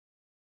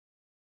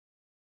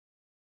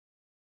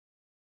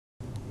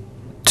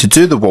To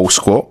do the wall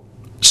squat,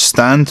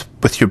 stand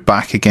with your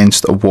back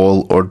against a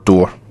wall or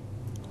door.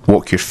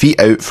 Walk your feet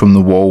out from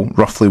the wall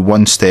roughly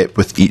one step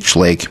with each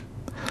leg.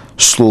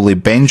 Slowly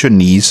bend your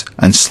knees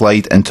and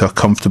slide into a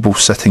comfortable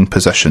sitting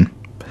position.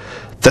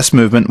 This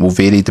movement will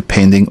vary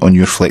depending on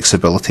your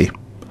flexibility.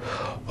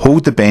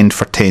 Hold the bend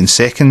for 10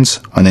 seconds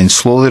and then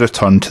slowly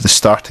return to the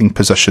starting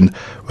position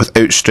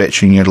without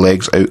stretching your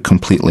legs out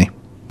completely.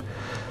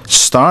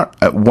 Start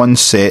at one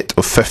set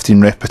of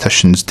 15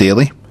 repetitions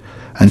daily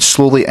and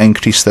slowly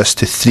increase this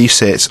to 3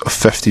 sets of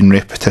 15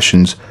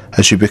 repetitions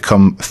as you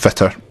become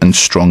fitter and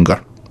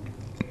stronger.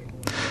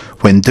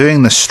 When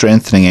doing this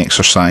strengthening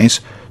exercise,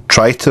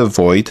 try to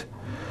avoid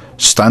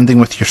standing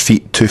with your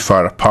feet too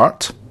far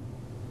apart.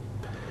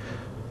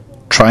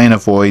 Try and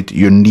avoid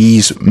your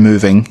knees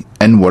moving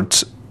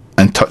inwards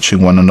and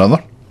touching one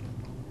another.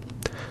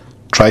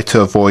 Try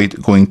to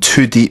avoid going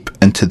too deep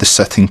into the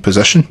sitting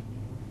position.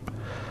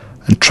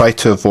 And try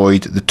to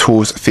avoid the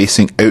toes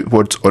facing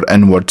outwards or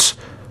inwards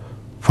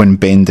when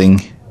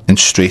bending and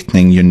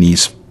straightening your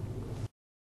knees.